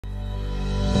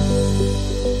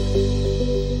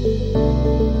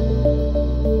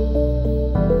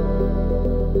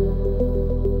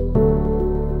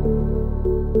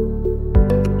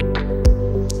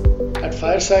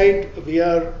Fireside, we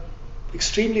are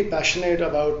extremely passionate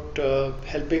about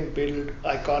helping build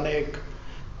iconic,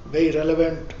 very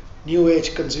relevant, new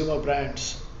age consumer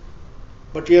brands.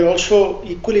 But we are also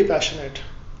equally passionate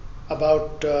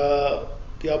about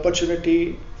the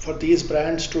opportunity for these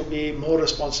brands to be more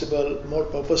responsible, more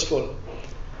purposeful,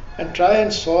 and try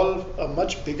and solve a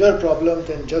much bigger problem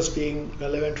than just being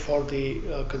relevant for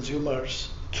the consumers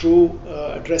through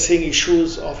addressing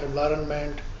issues of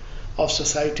environment, of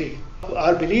society.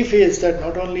 Our belief is that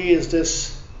not only is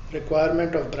this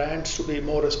requirement of brands to be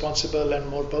more responsible and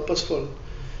more purposeful,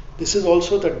 this is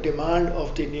also the demand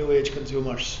of the new age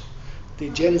consumers. The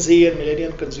Gen Z and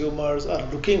millennial consumers are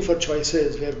looking for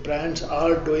choices where brands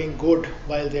are doing good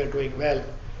while they are doing well.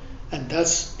 And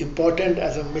that's important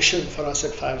as a mission for us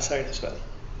at Fireside as well.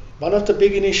 One of the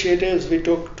big initiatives we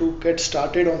took to get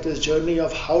started on this journey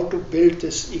of how to build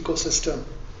this ecosystem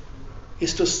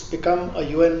is to become a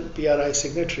UN PRI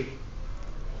signatory.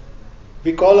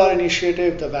 We call our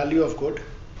initiative the value of good.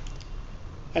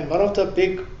 And one of the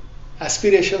big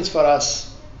aspirations for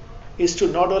us is to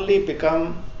not only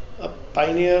become a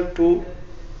pioneer to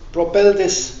propel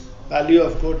this value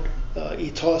of good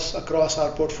ethos across our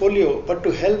portfolio, but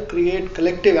to help create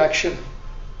collective action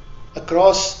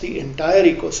across the entire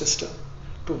ecosystem,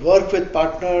 to work with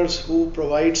partners who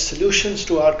provide solutions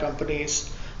to our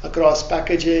companies across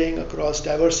packaging, across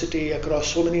diversity, across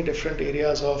so many different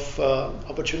areas of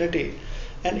opportunity,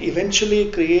 and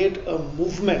eventually create a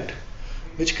movement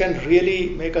which can really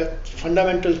make a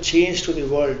fundamental change to the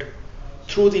world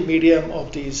through the medium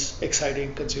of these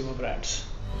exciting consumer brands.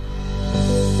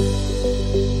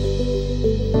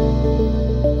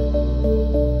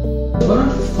 One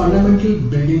of the fundamental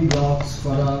building blocks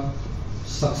for a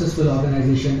successful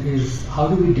organization is how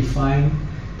do we define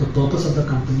the purpose of the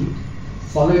company,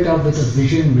 follow it up with a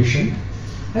vision, mission,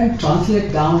 and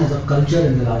translate down as a culture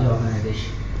in the larger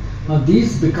organization. Now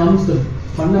these becomes the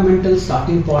fundamental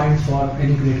starting point for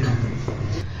any great company.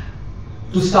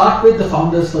 To start with, the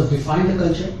founders first define the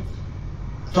culture,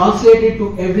 translate it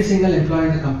to every single employee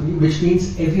in the company, which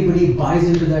means everybody buys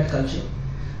into that culture.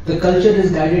 The culture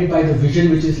is guided by the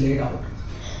vision which is laid out.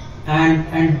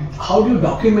 And how do you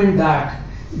document that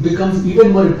becomes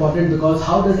even more important, because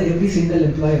how does every single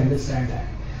employee understand that?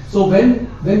 So when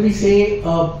we say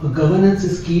governance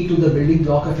is key to the building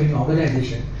block of any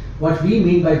organization, what we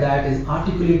mean by that is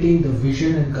articulating the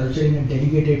vision and culture in a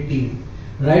dedicated team,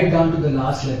 right down to the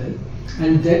last level.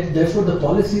 And therefore the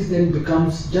policies then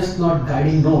becomes just not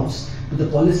guiding notes, but the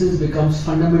policies becomes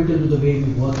fundamental to the way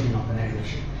we work in an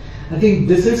organization. I think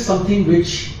this is something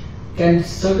which can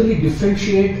certainly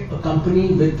differentiate a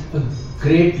company with a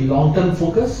great long-term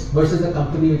focus versus a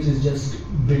company which is just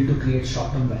built to create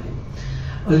short-term value.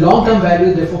 A long-term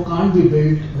value therefore can't be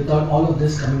built without all of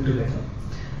this coming together.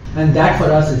 And that for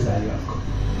us is value of good.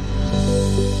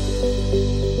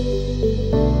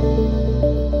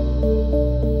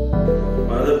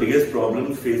 One of the biggest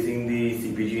problems facing the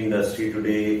CPG industry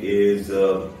today is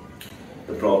the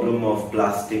problem of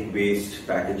plastic waste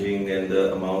packaging and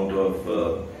the amount of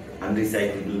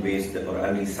unrecyclable waste or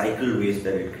unrecycled waste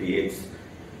that it creates.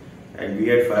 And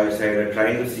we at Fireside are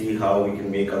trying to see how we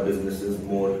can make our businesses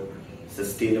more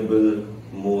sustainable,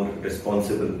 more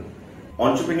responsible.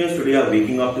 Entrepreneurs today are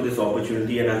waking up to this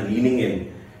opportunity and are leaning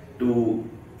in to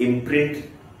imprint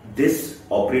this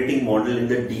operating model in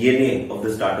the DNA of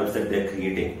the startups that they're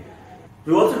creating.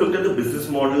 We also looked at the business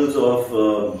models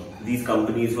of these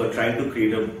companies who are trying to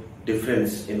create a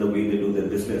difference in the way they do their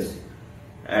business.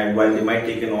 And while they might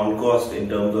take an on cost in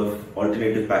terms of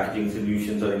alternative packaging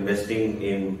solutions or investing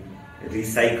in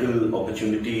recycle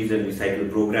opportunities and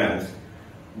recycle programs,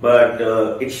 but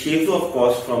it shaves off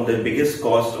cost from their biggest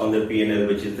cost on their P&L,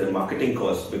 which is their marketing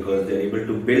cost, because they're able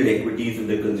to build equities with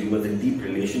their consumers and deep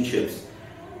relationships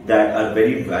that are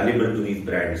very valuable to these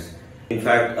brands. In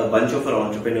fact, a bunch of our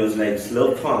entrepreneurs like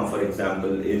Slurp Farm, for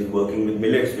example, is working with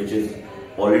millets, which is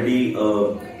already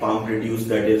a palm produce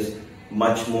that is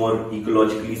much more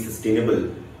ecologically sustainable.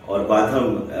 Or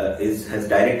Badham has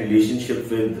direct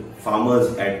relationship with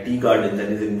farmers at tea gardens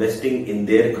and is investing in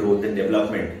their growth and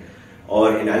development.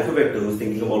 Or in Alphabet, who's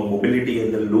thinking about mobility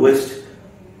and the lowest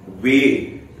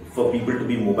way for people to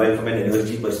be mobile from an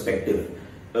energy perspective.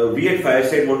 We at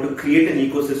Fireside want to create an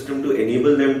ecosystem to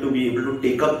enable them to be able to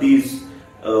take up these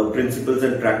principles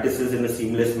and practices in a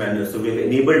seamless manner. So we've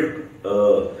enabled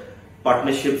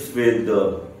partnerships with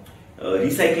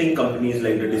recycling companies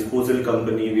like the disposal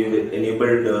company. We've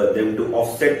enabled them to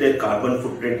offset their carbon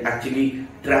footprint, actually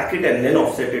track it and then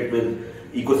offset it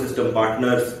with ecosystem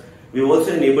partners. We've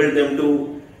also enabled them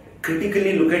to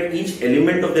critically look at each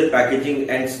element of their packaging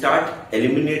and start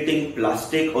eliminating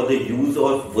plastic or the use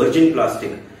of virgin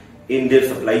plastic in their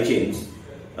supply chains.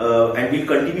 And we'll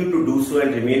continue to do so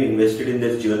and remain invested in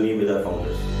this journey with our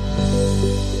founders.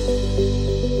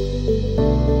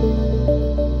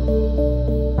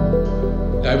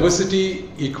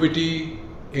 Diversity, equity,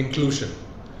 inclusion.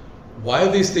 Why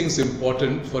are these things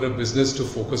important for a business to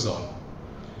focus on?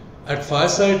 At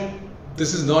Fireside,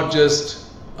 this is not just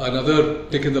another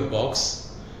tick in the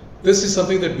box. This is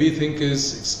something that we think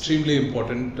is extremely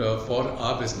important for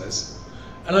our business.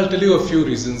 And I'll tell you a few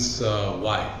reasons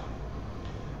why.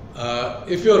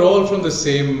 If you're all from the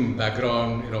same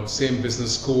background, same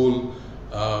business school,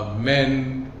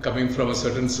 men coming from a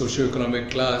certain socio-economic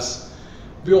class,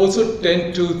 we also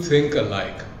tend to think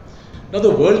alike. Now the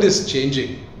world is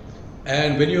changing,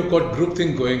 and when you've got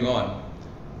groupthink going on,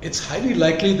 it's highly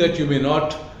likely that you may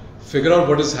not figure out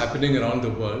what is happening around the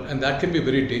world, and that can be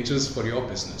very dangerous for your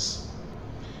business.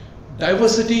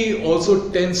 Diversity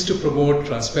also tends to promote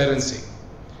transparency,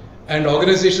 and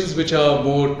organizations which are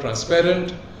more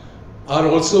transparent are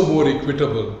also more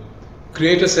equitable,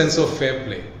 create a sense of fair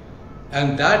play,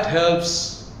 and that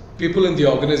helps people in the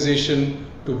organization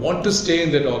to want to stay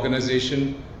in that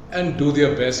organization and do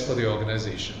their best for the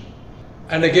organization.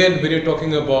 And again, when you're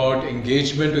talking about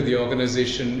engagement with the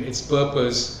organization, its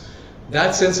purpose,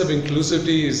 that sense of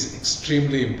inclusivity is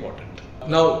extremely important.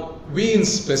 Now, we in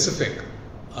specific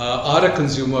are a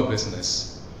consumer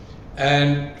business,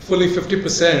 and fully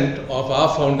 50% of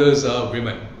our founders are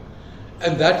women.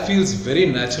 And that feels very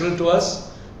natural to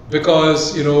us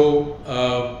because,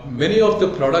 many of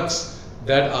the products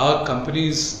that our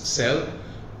companies sell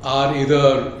are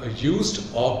either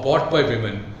used or bought by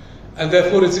women. And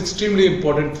therefore, it's extremely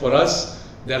important for us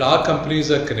that our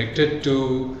companies are connected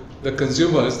to the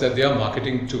consumers that they are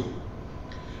marketing to.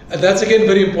 And that's again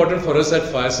very important for us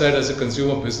at Fireside as a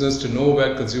consumer business to know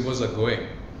where consumers are going.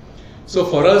 So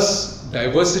for us,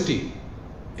 diversity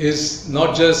is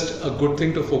not just a good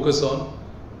thing to focus on,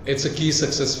 it's a key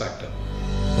success factor.